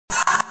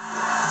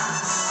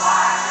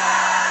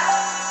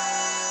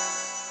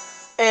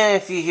And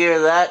if you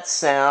hear that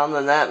sound,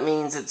 then that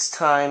means it's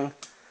time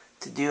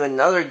to do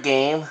another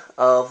game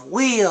of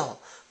Wheel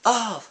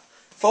of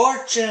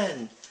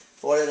Fortune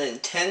for the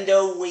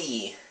Nintendo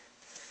Wii.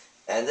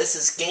 And this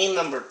is game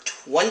number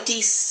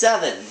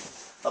 27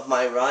 of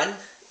my run.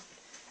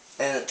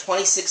 And the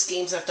 26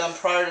 games I've done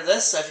prior to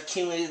this, I've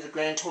accumulated a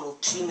grand total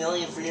of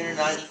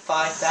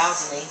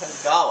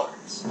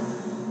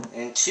 $2,395,800.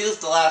 In 2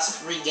 of the last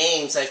 3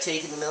 games, I've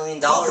taken the $1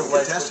 million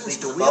wedge with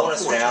the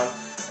bonus round.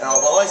 And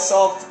although I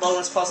solved the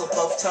bonus puzzle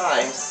both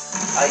times,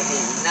 I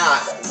did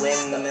not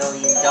win the $1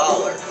 million.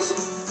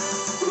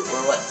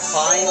 Will it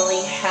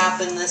finally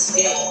happen this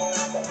game?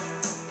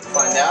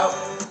 Find out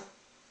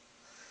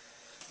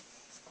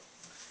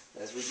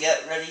as we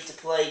get ready to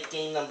play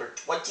game number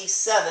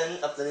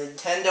 27 of the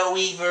Nintendo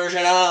Wii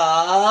version of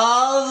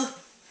Wheel of Fortune.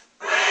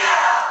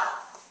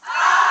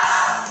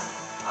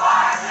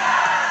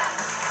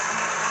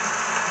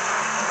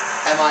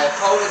 And my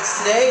opponents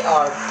today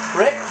are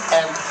Prick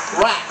and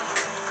Crack.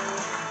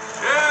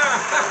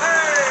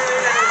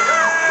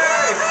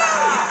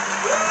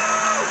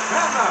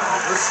 And now,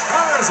 the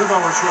stars of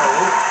our show,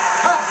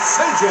 Pat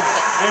Sajak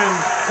and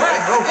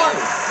Craig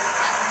O'Reilly.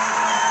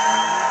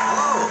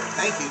 Oh,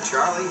 thank you,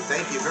 Charlie.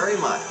 Thank you very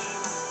much.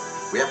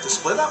 We have to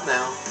split up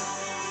now.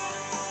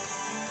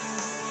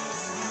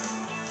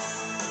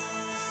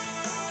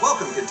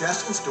 Welcome,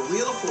 contestants, to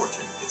Wheel of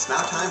Fortune. It's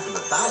now time for the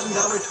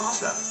 $1,000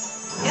 toss-up.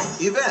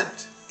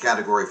 Event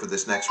category for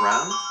this next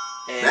round.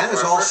 Van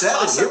is all set,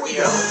 and here we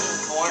go.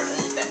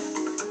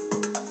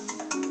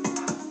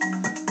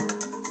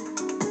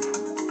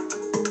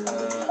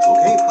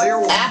 Okay, player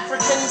 1.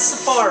 African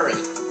Safari.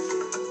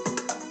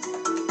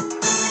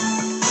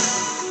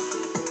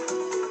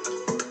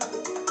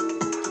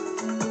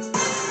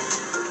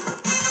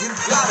 You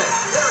got it.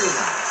 Very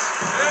nice.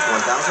 That's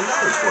 $1,000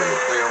 for you,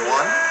 player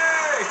 1.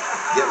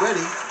 Get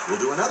ready. We'll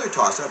do another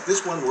toss-up.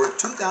 This one worth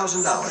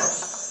 $2,000.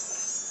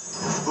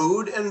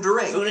 Food and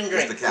drink. Food and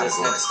drink. Is the category. This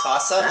next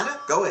toss-up. Anna,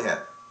 go ahead.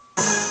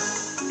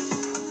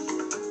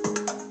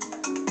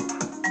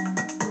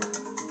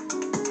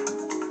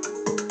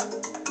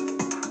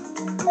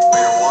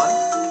 Player 1.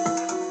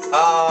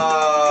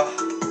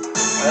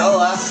 Well,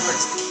 last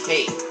word's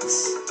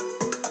cakes.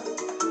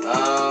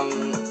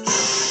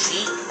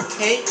 Sheet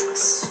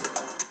cakes?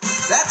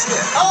 That's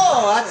it.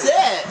 Oh, that's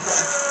it!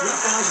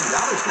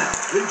 $3,000 now.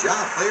 Good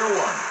job, player 1.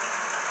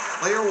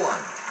 Player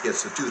 1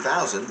 gets the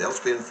 $2,000. They'll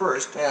spin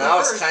first. Yeah, that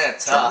was kind of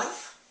tough.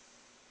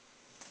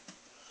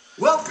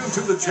 Welcome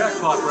to the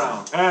jackpot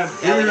round, and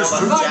Yeah, we know here's about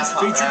the tonight's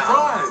jackpot featured round.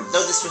 prize.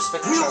 No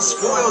disrespect to We'll Charlie.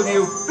 spoil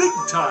you big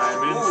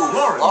time in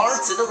Florence,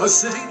 Florence, Italy. a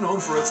city known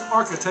for its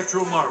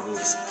architectural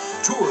marvels.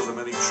 Tour the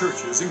many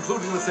churches,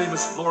 including the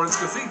famous Florence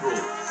Cathedral,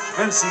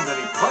 and see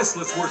many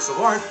priceless works of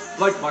art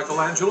like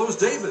Michelangelo's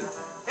David.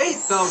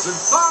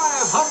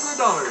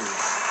 $8,500.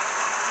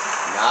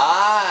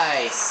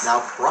 Nice. Now,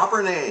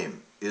 proper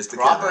name is the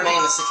Proper category.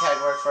 name is the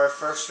category for our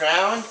first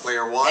round.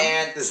 Player 1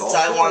 And is since all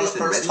I won the poised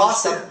and first ready to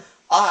toss-up, spin.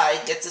 I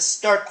get to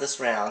start this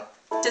round.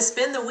 To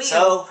spin the wheel,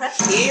 So, press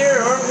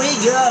here we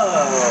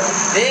go.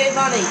 Big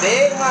money,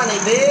 big money,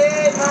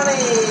 big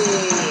money.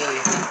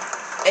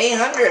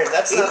 800,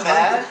 that's not 800.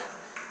 bad.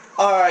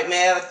 Alright,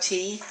 may I have a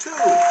T? 2 of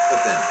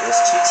them.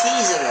 There's 2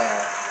 T's in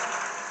there.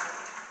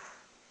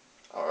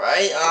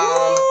 Alright,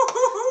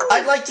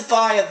 I'd like to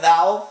buy a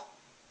vowel.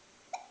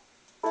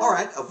 All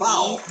right, a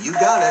vowel. You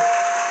got it.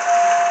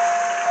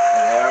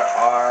 And there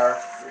are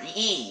 3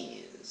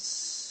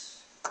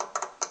 E's.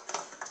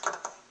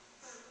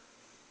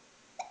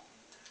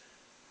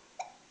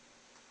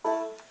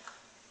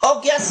 Oh,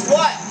 guess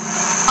what?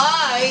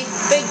 I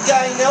think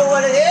I know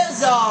what it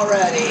is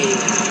already.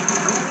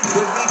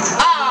 Could be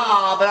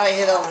Ah, but I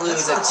hit a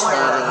lose a quite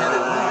our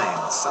headed turn.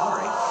 line.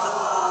 Sorry.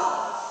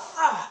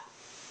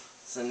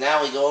 So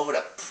now we go over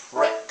to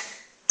Prick.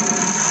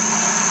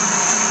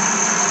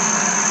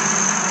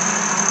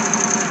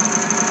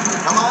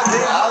 Come on,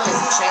 Dave. Well, there's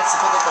a chance to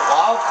pick up the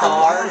wild The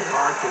card. wild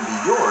card can be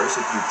yours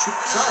if you choose.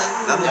 Sorry,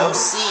 none of No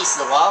those. C,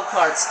 so the wild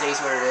card stays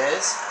where it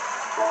is.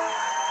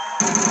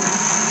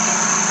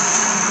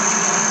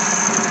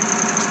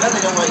 But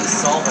they don't let you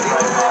solve it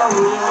right now in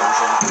the Wii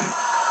version.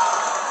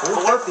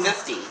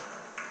 450.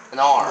 An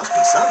R. Must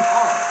be some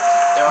hard.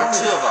 There are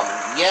 2 of them.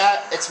 Yeah,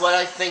 it's what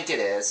I think it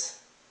is.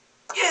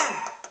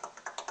 Yeah.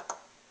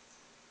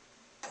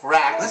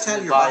 Practice Let's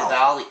have your by vowel.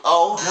 Valley.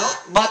 Oh, No,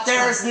 but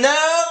there's no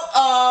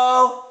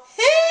O.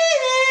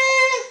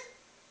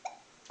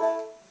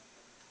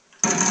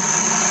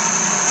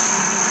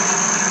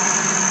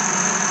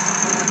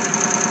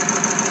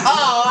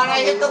 Oh, and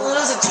I hit the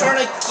lose a turn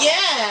The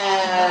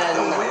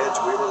again. wedge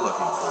we were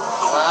looking for.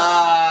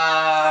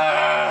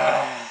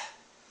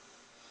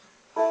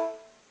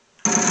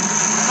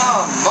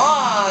 Come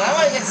on, I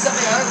want to get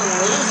something other than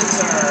lose a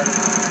turn.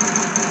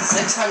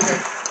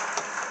 600.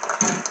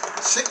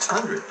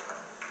 600.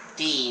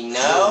 D,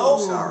 Oh,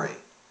 no. sorry.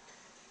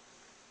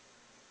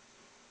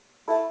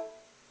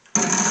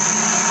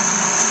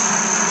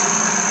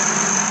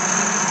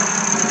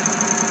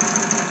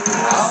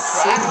 I'll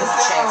practice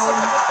the chance of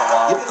it with the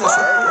wild Giving us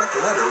a card. correct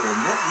letter will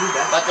net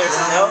that. But there's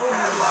no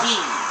bad luck. key.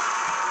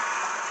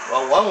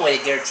 Well, one way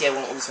to guarantee I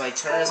won't lose my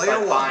turn is Player by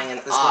one. buying an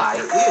This one, eye.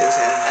 there is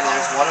And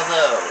there's one of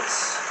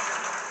those.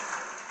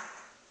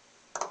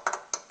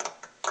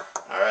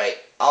 Alright,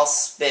 I'll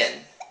spin.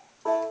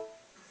 Now,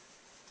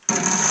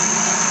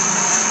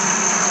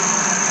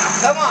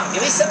 come on,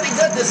 give me something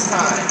good this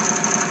time.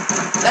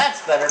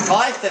 That's better,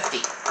 550.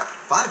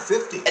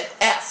 550. An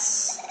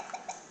S.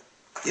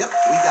 Yep,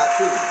 we got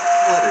 2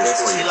 letters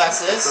There's for you. 2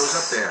 Let's S's. get those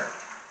up there.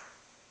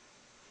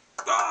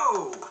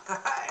 Oh!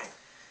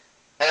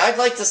 And I'd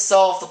like to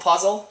solve the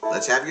puzzle.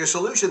 Let's have your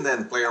solution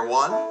then, player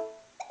 1.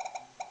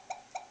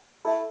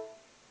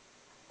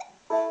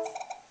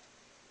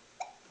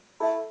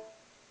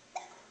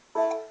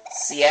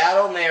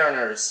 Seattle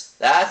Mariners.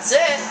 That's it.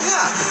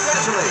 Yeah,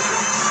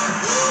 congratulations.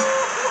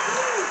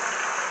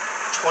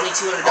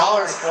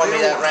 $2,200 for me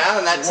that round,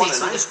 and that You won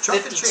takes a me nice to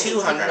chunk of change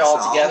with $5,200 that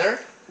solve. altogether.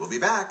 We'll be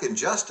back in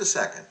just a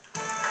second.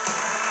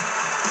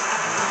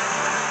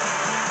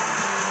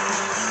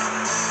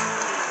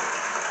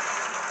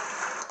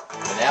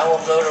 And now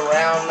we'll go to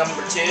round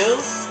number 2.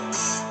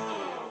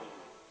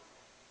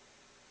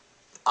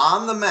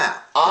 On the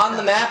map. On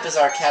the map is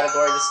our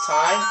category this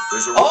time.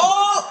 There's a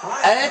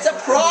Oh, and it's a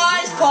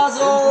prize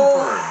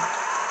puzzle.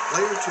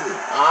 Player 2.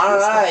 All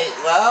right,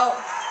 well,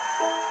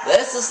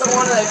 this is the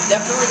one that I'm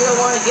definitely going to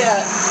want to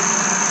get.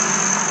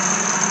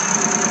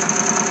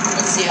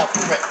 Let's see how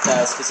Prick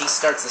does, because he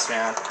starts this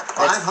round.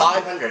 It's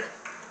 500.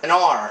 An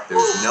R.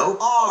 There's no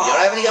R. We don't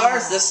have any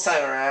R's this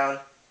time around.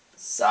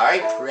 Sorry,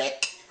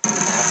 Prick.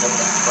 That's over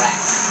to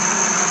Crack.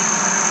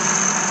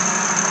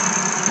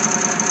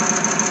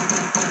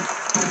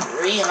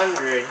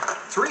 300.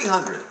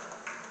 300.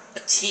 A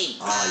T.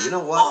 You know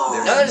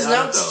what? No, there's none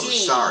no of those.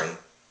 T. Sorry.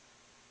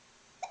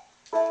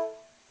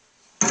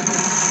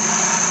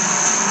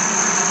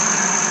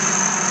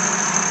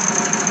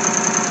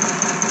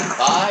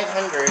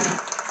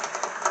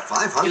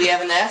 Do we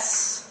have an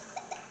S?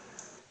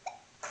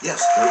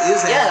 Yes, there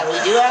is an Yeah, we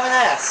do have an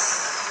S.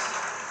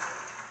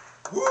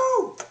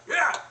 Woo!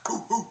 Yeah! Hoo,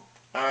 hoo.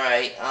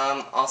 Alright,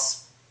 I'll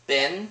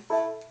spin.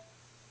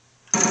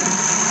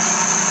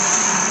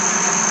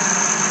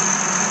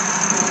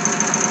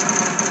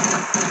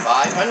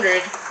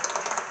 $500.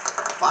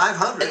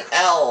 500. An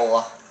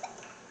L.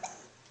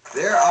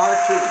 There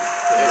are 2.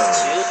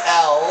 There's 2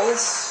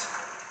 L's.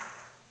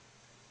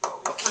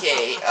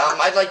 Okay,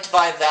 I'd like to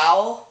buy a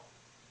vowel.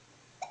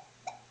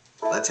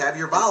 Let's have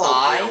your vowel.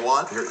 I. Player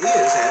 1. There is an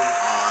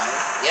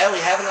I. Yeah, we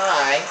have an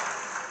I.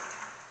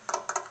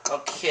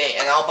 Okay,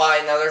 and I'll buy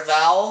another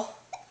vowel.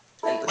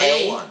 An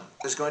Player A. 1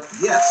 is going to...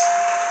 Yes.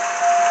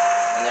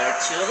 And there are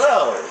 2 of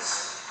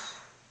those.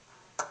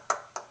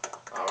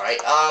 Alright,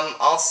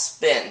 I'll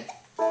spin.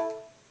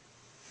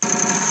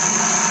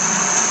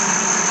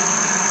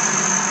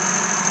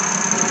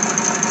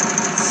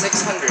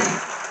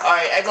 $600.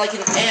 Alright, I'd like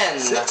an N.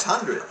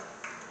 600.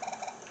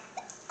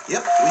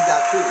 Yep, we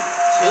got 2. 2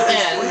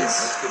 N's. N's.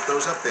 Let's get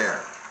those up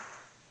there.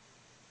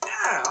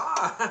 Yeah!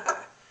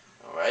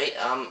 Alright,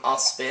 I'll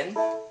spin.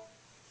 $500.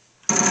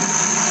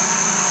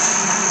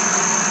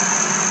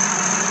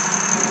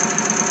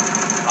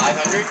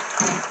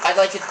 I'd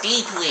like a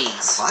D,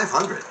 please.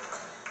 500.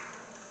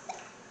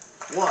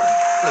 1.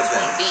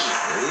 Present. D.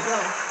 There you go.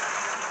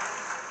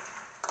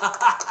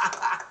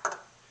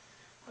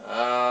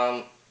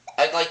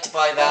 I'd like to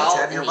buy a vowel.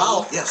 Let's have your an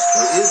vowel. E. Yes,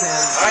 there is an.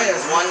 Alright,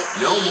 there's one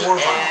No E, more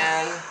vowels.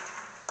 and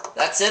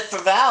that's it for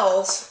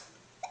vowels.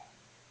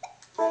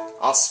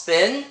 I'll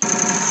spin. I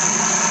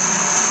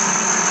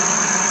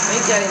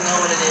think I know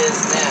what it is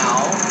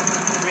now.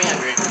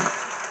 300.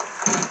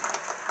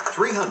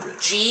 300.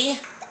 G.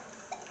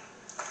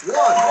 1.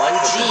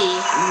 1G. We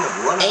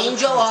have run out of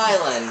Angel time.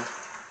 Island.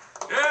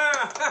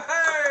 Yeah!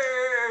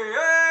 Hey!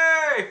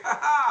 Hey! Ha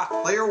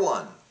ha! Player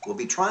 1 will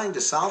be trying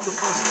to solve the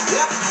puzzle.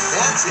 Yep,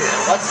 that's it.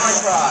 What's my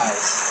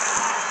prize?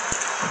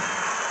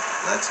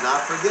 Let's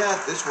not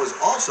forget, this was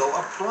also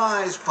a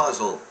prize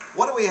puzzle.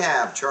 What do we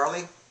have,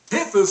 Charlie?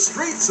 Hit the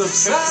streets of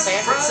Trip to San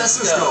San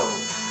Francisco. Francisco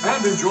and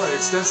enjoy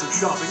extensive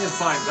shopping and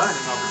fine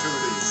dining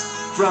opportunities.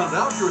 Round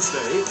out your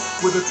stay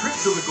with a trip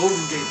to the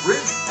Golden Gate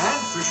Bridge and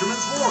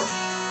Fisherman's Wharf.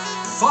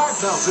 Not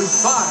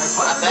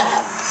 $5,500.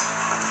 bad.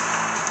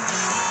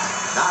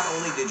 Not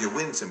only did you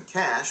win some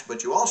cash,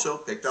 but you also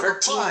picked up a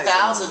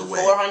prize along the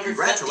way.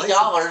 Congratulations.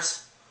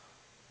 $13,450.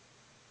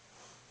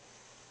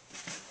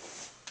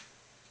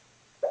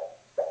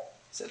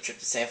 So trip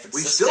to San Francisco.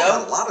 We've still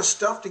got a lot of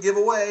stuff to give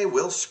away.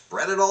 We'll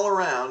spread it all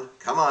around.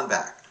 Come on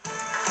back.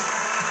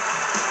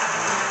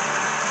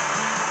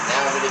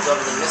 Now we're going to go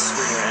to the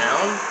mystery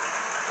round,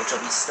 which will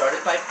be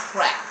started by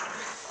Pratt.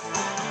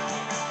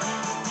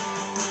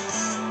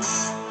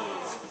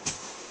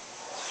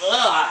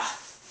 Ugh.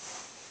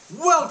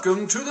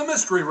 Welcome to the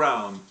mystery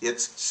round.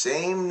 It's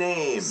same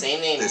name.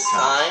 Same name this this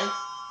time.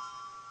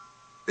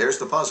 There's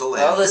the puzzle.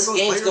 Well, and this here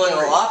goes game's player going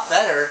 3. a lot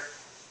better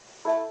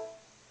than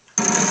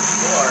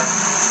before.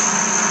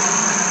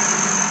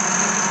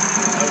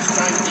 I was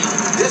trying to do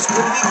This could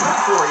be good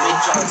for you. Big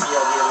John's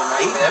Wheel the other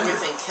night, but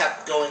everything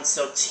kept going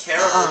so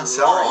terribly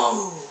sorry.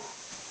 wrong.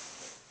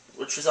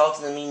 which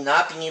resulted in me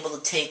not being able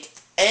to take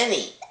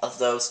any of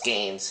those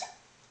games.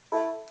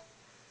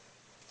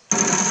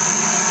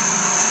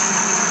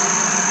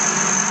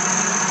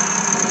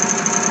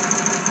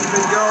 Keep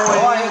it going.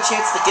 Oh, I have a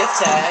chance to gift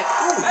tag.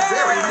 Ooh,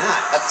 very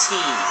nice. A T.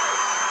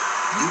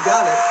 You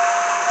got it.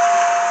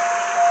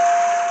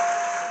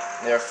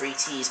 There are free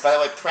T's. By the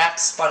way, Prac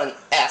spun an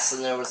S,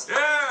 and there was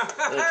Prac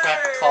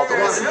called the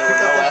Go on, S, and there pick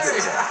were up no that S's.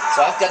 gift tag.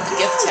 So I've got the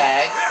gift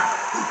tag.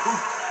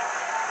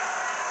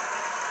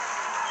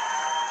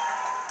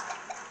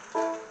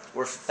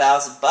 Worth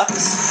 $1,000.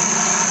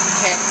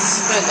 Can't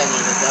spend any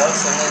of it though,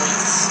 so I'm gonna need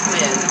to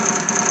spin.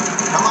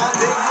 Come on,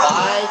 big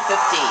money.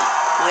 550.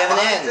 Do we have an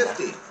end?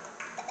 550.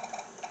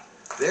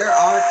 There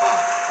are 5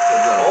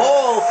 of those.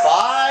 Oh,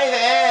 5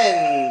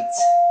 ends.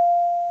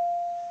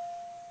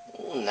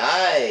 Ooh,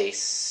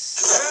 nice.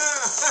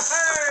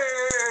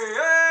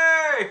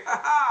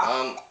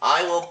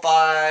 I will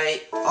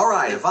buy All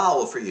right, a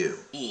vowel for you.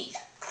 E.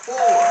 4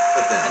 of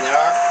And them. there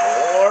are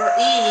 4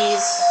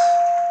 E's.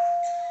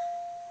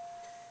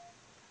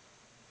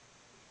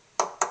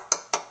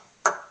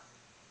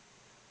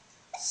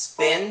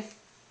 Spin.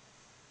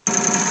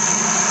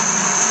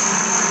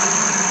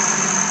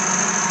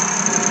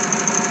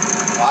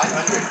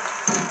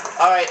 500.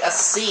 Alright, a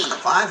C.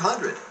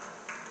 500.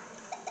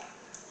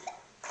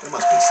 There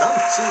must be some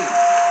C.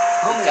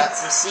 How We many? got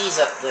some C's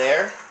up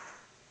there.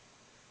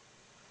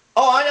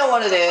 Oh, I know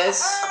what it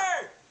is.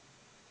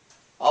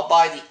 I'll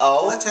buy the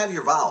O. Let's have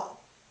your vowel.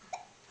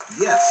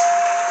 Yes.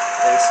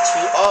 There's 2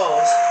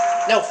 O's.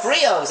 No,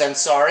 3 O's, I'm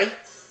sorry.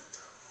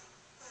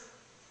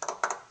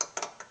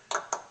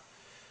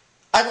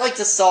 I'd like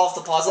to solve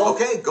the puzzle.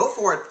 Okay, go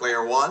for it,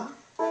 player 1.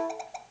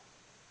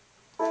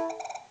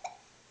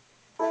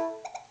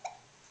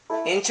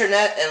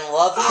 Internet and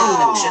love Oh,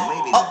 connection.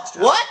 maybe Oh, next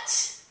time.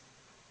 what?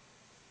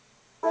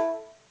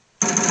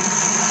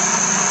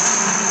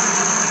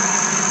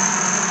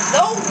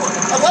 No,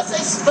 unless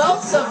I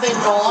spelled something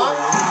wrong.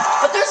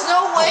 But there's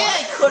no way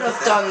I could have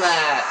done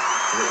that.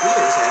 It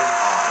is an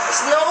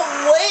There's no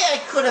way I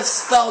could have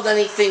spelled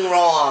anything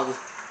wrong.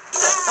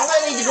 I'm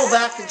gonna need to go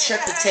back and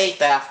check the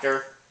tape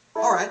after.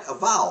 R. All right, a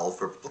vowel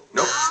for...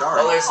 Nope, sorry.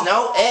 Well, there's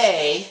no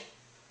A.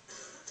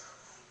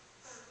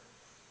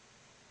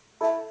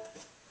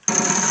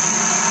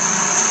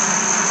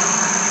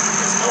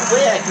 There's no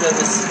way I could have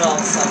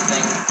misspelled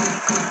something.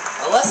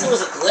 Unless it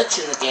was a glitch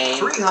in the game.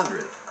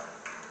 300.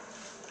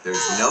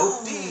 There's no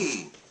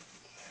D.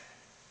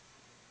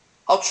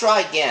 I'll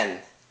try again.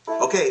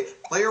 Okay,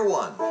 player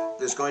 1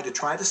 is going to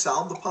try to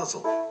solve the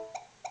puzzle.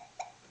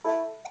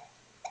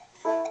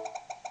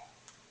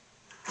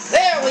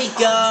 There we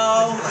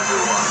go! Clever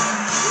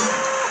one.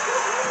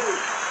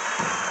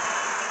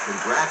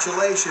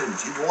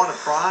 Congratulations, you won a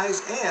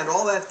prize and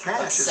all that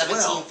cash as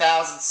well.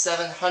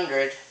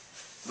 17,700.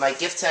 My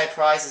gift tag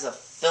prize is a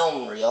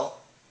film reel.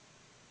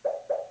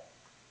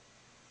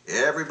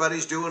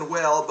 Everybody's doing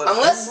well, but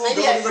Unless who will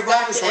maybe go I to the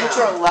forgot bonus to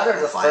enter round? a letter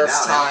We'll the find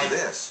first out time. after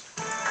this.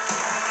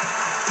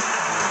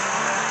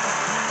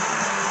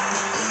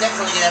 I'm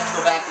definitely gonna have to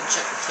go back and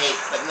check the tape.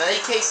 But in any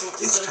case,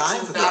 It's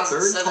time for the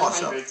third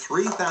toss-up,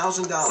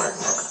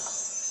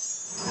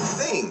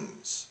 $3,000.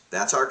 Things.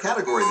 That's our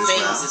category this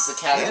Things round. is the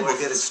category and we'll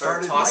for get it this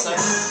third started right toss-up.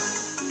 now.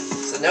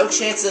 So no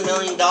chance of $1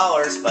 million,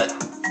 but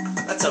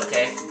that's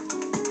okay.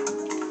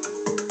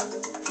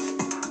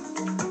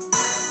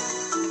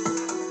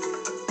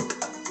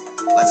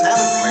 Let's have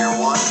it, player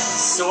 1.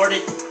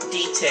 Sorted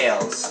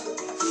details.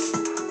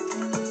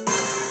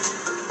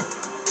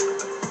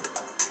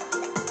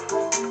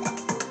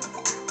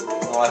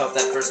 Oh, I hope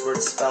that first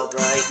word's spelled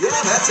right. Yeah,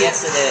 that's it.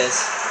 Yes, it is.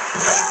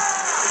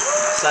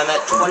 So I'm at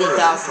Toss-up with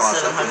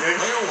 20,700.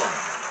 player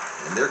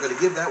 1. And they're going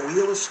to give that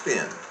wheel a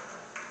spin.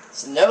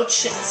 So no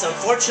chance. So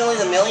unfortunately,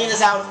 the million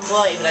is out of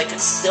play, but I could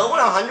still win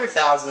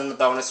 100,000 in the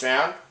bonus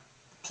round.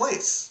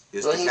 Place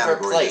is Looking the for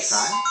category this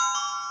place. time.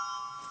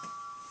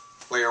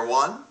 Player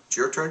 1, it's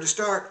your turn to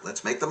start.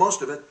 Let's make the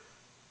most of it.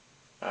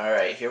 All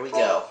right, here we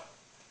go.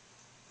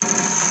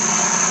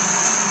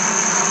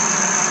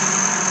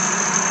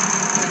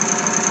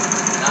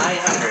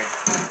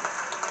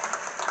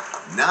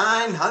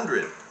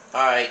 900.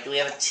 All right, do we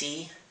have a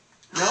T?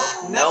 No,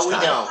 No, next we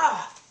time. don't.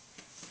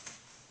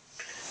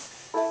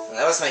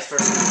 That was my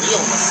first real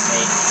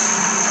mistake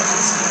of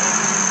this game.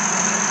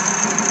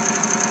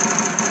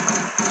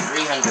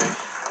 300.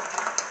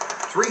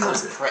 What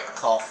does 300. Prick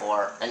call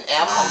for? An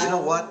M? You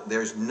know what?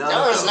 There's none No,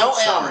 of there's those. no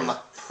Sorry. M.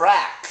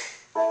 Prac.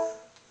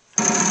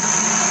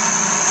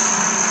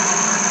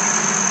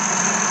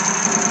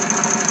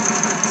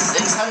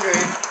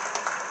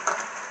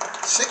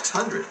 $600.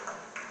 600.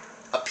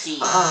 A P.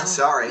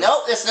 Sorry.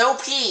 Nope, there's no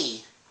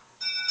P.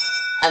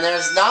 And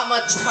there's not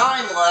much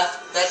time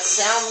left. That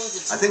sound means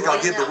it's I think right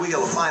I'll give now. the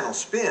wheel a final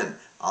spin.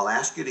 I'll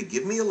ask you to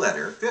give me a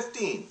letter,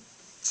 15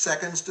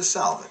 seconds to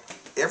solve it.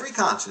 Every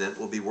consonant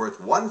will be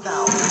worth 1,000.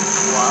 Vowels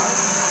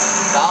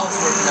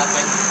worth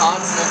nothing.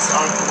 Consonants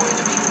aren't going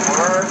to be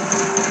worth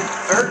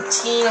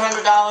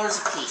 $1,300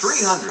 a piece.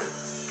 300.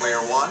 Player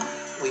 1,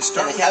 we And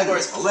start the with category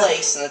you. is 11.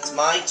 place, and it's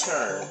my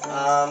turn.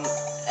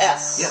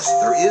 S. Yes,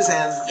 there is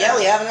an Yeah,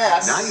 we have an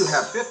S. Now you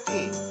have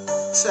 15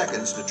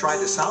 seconds to try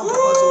to solve the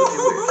puzzle if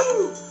you wish.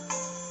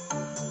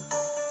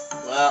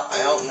 Well, I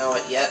don't know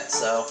it yet,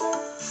 so.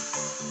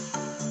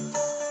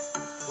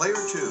 Player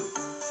 2.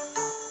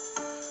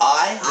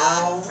 I?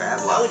 No, bad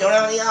No, luck. we don't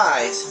have any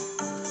I's.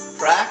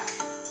 Crack.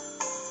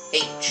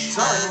 H.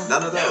 Sorry,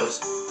 none of those.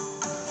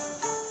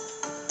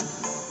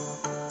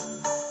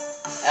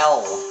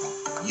 L.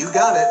 You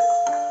got it.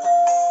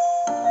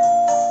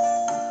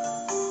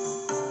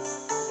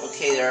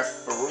 Okay, there are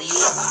 3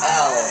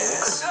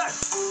 L's.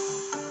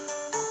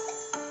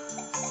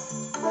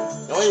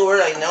 The only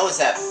word I know is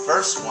that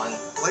first one.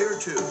 Player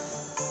 2. U?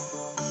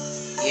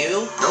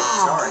 Nope,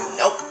 sorry.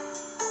 Nope.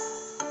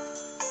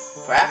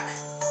 Crack?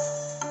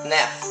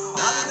 Neff.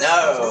 Not in this No.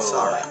 puzzle,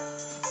 sorry.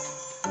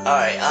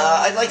 Alright,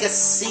 I'd like a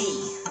C.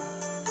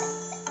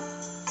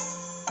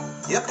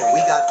 Yep,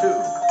 we got 2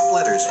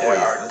 letters for There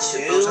you. are Let's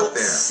get 2 those up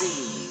there.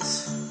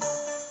 C's.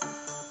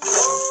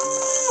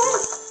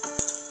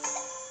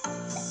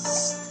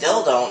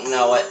 Still don't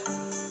know it.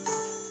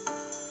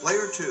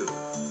 Player 2.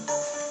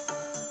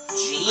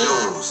 G?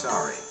 No,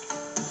 sorry.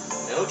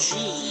 No G.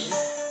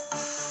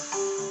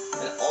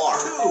 An R.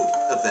 2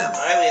 of them.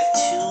 Alright, we have 2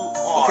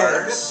 Okay,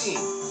 R's. 15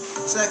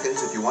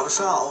 seconds if you want to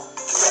solve.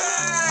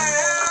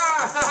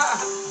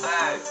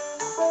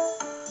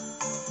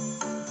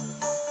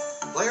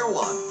 Player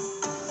 1.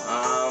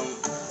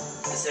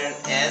 Is there an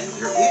N?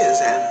 There is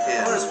an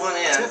N. There's one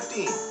N.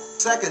 15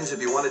 seconds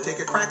if you want to take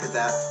a crack at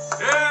that.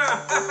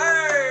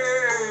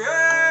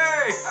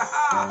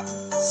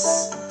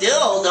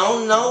 Still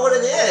don't know what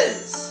it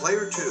is.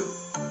 Player 2.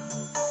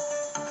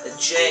 A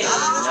J. Not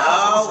in this No.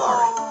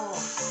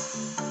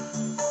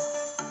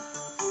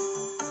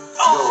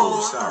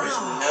 puzzle, sorry. No, sorry.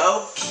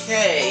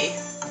 Okay.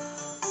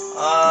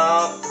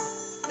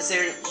 Is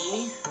there an E?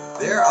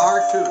 There are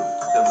 2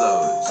 of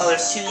those. Oh,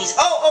 there's 2 E's.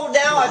 Oh,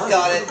 now I've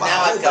got it.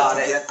 Now I've got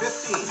You it. get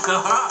 15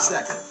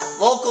 seconds.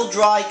 Local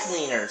dry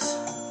cleaners.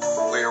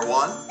 Player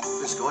 1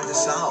 is going to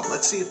solve.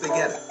 Let's see if they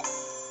get it.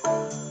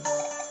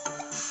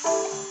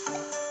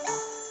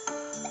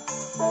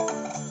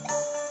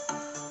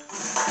 You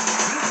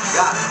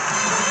got it.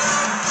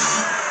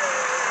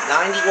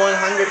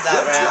 9,100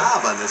 that Good round.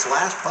 job on this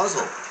last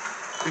puzzle.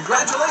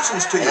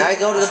 Congratulations to you. And I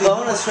go to the See how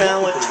bonus much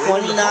round more with you can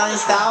win in the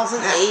bonus round.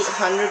 Next,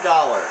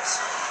 $29,800.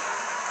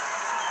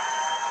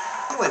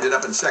 you ended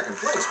up in second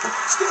place, but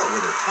still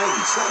with a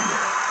tiny sum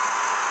there.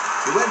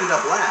 You ended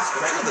up last.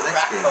 I'm sure the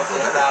next game will go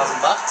better.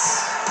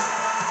 $1,000.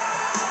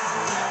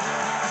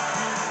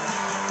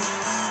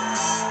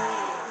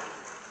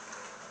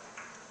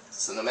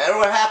 So no matter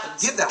what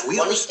happens, Give that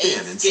wheel a spin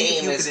and see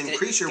if you can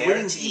increase your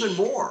winnings even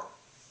more.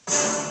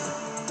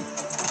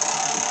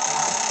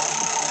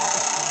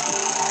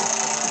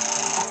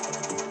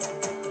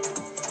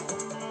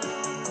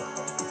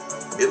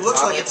 It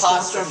looks On like the it's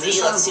stopped on apostrophe,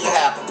 this let's see what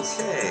envelope. happens.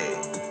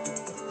 Okay.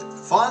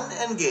 Fun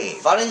and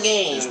games. Fun and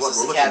games is what is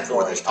we're the looking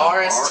for category. this time.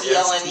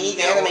 R-S-T-L-N-E.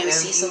 Vanna, maybe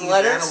see some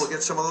letters? Vanna will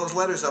get some of those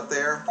letters up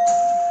there.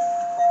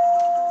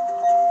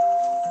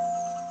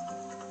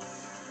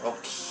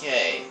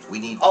 Okay. We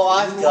need Oh,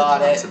 I've 3 more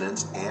got it.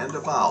 consonants and a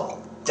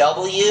vowel.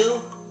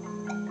 W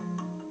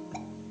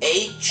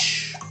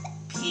H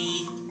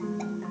P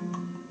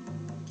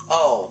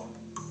O.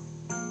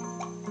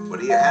 What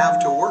do you have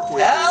to work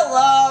with?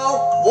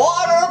 Hello,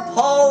 water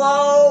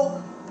polo.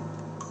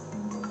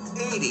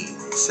 80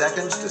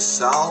 seconds to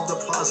solve the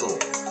puzzle.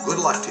 Good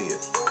luck to you.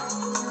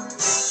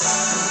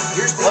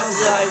 Here's the What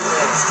did I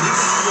win?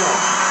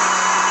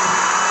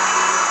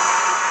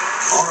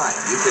 All right,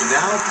 you can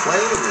now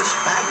play in this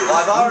fabulous. Well,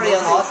 I've already new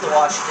unlocked the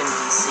location.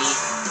 Washington D.C.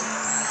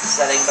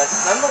 setting, but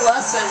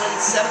nonetheless, I win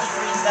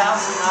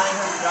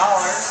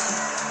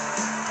 $73,900.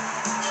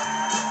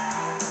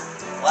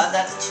 We'll add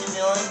that to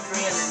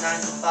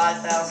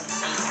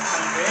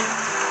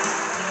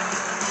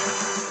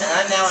 $2,395,800. And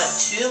I'm now at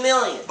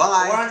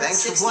Bye.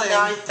 Thanks for playing. Here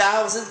are the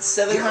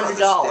 $2,469,700.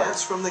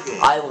 stats from the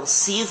game. I will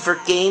see you for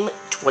game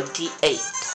 28.